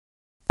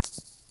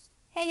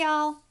Hey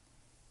y'all,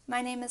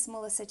 my name is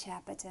Melissa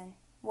Chappeton.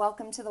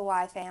 Welcome to the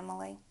Y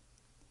family.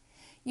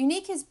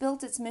 Younique has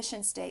built its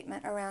mission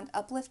statement around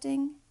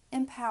uplifting,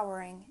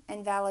 empowering,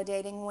 and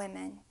validating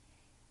women.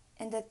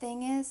 And the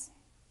thing is,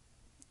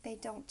 they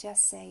don't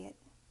just say it,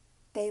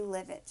 they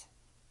live it.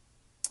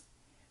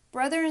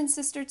 Brother and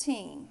sister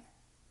team,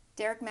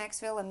 Derek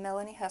Maxwell and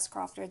Melanie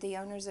Huscroft are the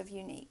owners of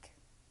Younique.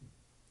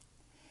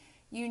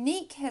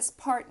 Younique has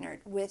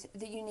partnered with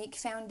the Younique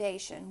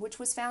Foundation, which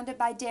was founded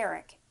by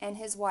Derek and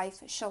his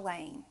wife,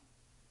 Shalane.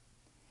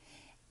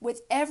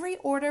 With every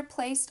order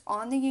placed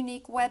on the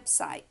Younique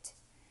website,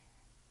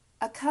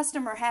 a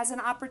customer has an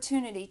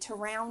opportunity to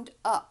round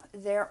up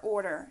their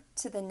order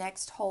to the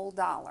next whole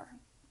dollar.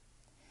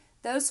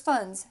 Those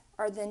funds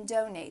are then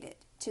donated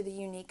to the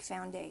Younique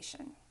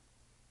Foundation.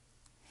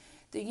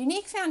 The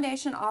Younique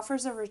Foundation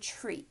offers a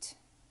retreat.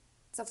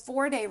 It's a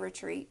 4-day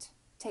retreat,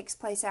 takes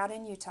place out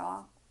in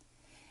Utah,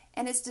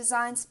 and it's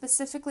designed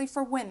specifically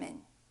for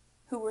women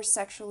who were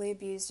sexually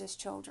abused as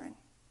children.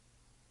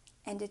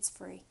 And it's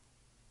free.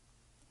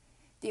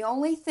 The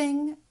only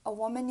thing a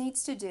woman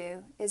needs to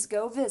do is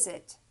go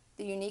visit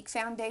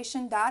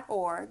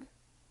theyouniquefoundation.org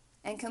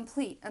and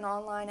complete an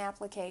online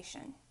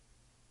application.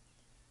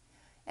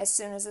 As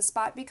soon as a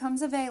spot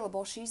becomes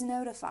available, she's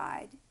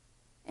notified,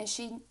 and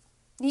she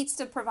needs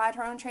to provide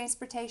her own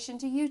transportation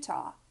to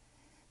Utah.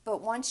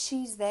 But once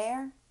she's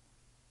there,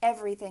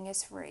 everything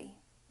is free.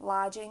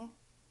 Lodging,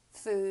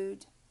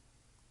 food,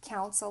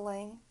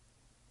 counseling,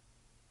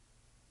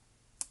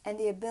 and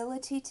the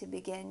ability to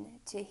begin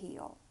to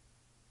heal.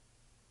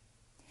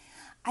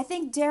 I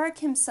think Derek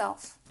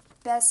himself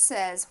best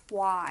says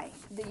why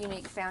the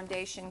Younique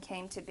Foundation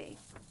came to be.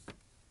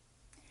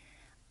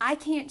 I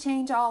can't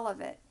change all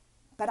of it,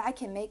 but I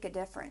can make a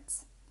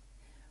difference.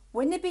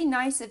 Wouldn't it be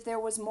nice if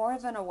there was more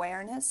of an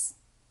awareness?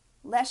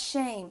 Less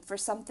shame for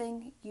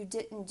something you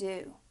didn't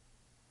do.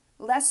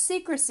 Less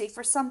secrecy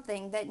for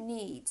something that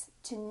needs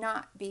to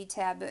not be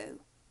taboo.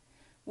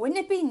 Wouldn't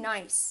it be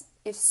nice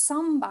if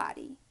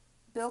somebody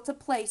built a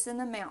place in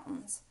the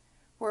mountains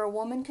where a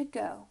woman could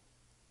go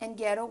and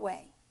get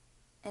away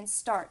and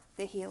start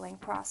the healing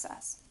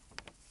process?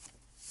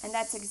 And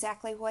that's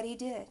exactly what he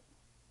did.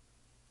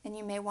 And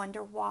you may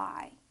wonder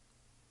why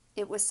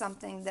it was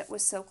something that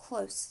was so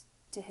close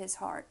to his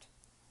heart.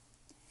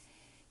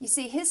 You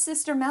see, his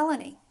sister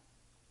Melanie,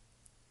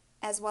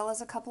 as well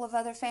as a couple of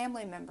other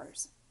family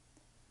members,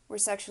 were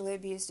sexually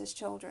abused as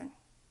children.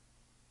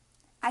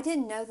 I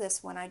didn't know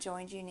this when I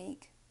joined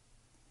Younique.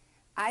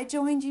 I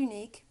joined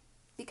Younique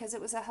because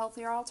it was a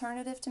healthier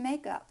alternative to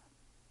makeup.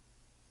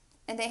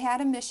 And they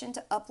had a mission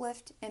to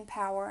uplift,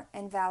 empower,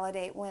 and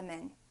validate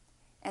women.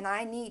 And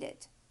I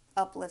needed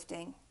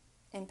uplifting,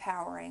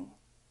 empowering,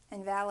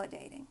 and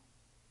validating.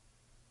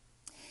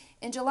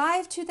 In July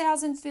of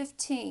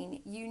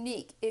 2015,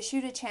 Younique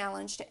issued a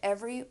challenge to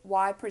every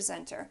Y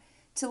presenter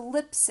to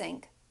lip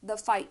sync the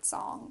fight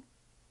song,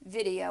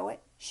 video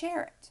it,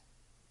 share it.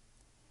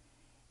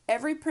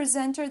 Every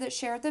presenter that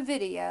shared the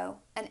video,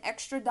 an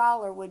extra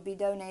 $1 would be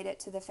donated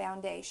to the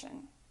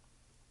foundation.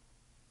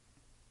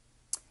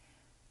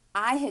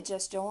 I had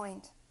just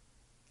joined,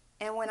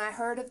 and when I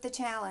heard of the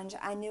challenge,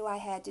 I knew I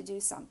had to do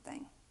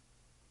something.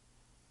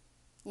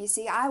 You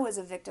see, I was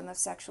a victim of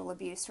sexual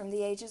abuse from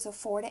the ages of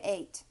 4 to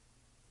 8,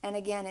 and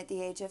again at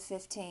the age of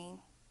 15.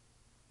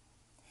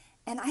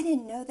 And I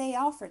didn't know they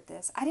offered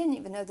this. I didn't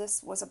even know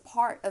this was a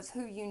part of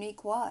who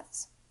Younique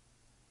was.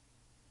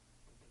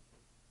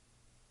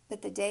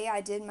 But the day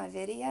I did my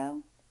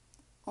video,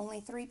 only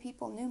 3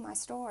 people knew my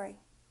story.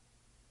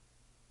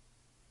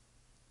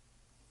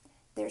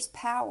 There's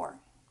power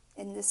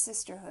in this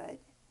sisterhood.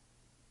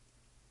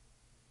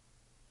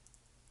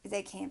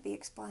 They can't be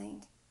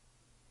explained.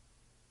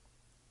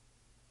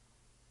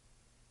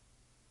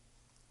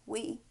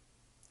 We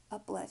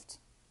uplift,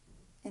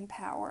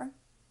 empower,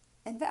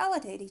 and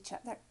validate each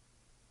other.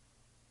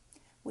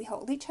 We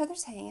hold each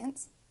other's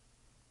hands,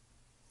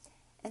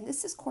 and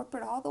this is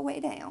corporate all the way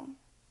down.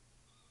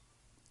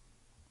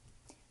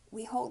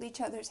 We hold each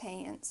other's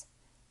hands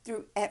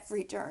through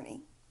every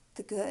journey,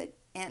 the good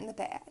and the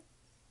bad.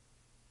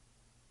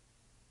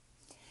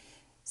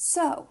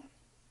 So,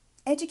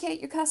 educate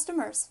your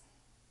customers.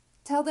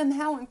 Tell them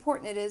how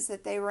important it is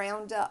that they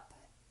round up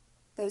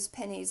those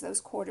pennies,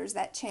 those quarters,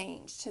 that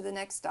change to the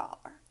next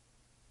dollar.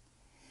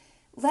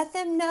 Let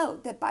them know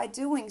that by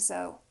doing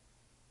so,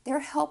 they're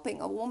helping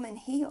a woman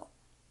heal.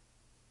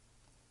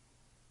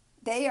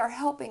 They are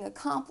helping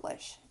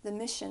accomplish the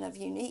mission of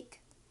Younique,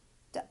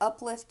 to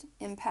uplift,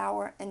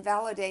 empower, and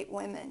validate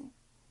women.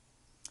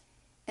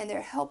 And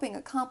they're helping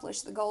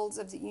accomplish the goals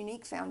of the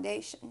Younique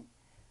Foundation,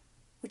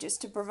 which is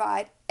to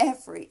provide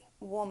every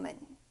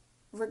woman,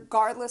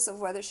 regardless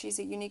of whether she's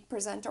a Younique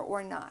presenter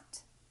or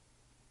not,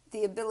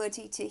 the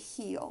ability to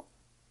heal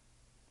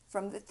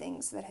from the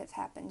things that have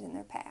happened in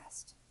their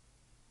past.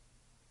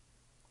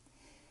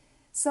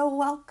 So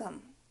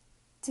welcome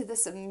to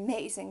this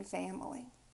amazing family.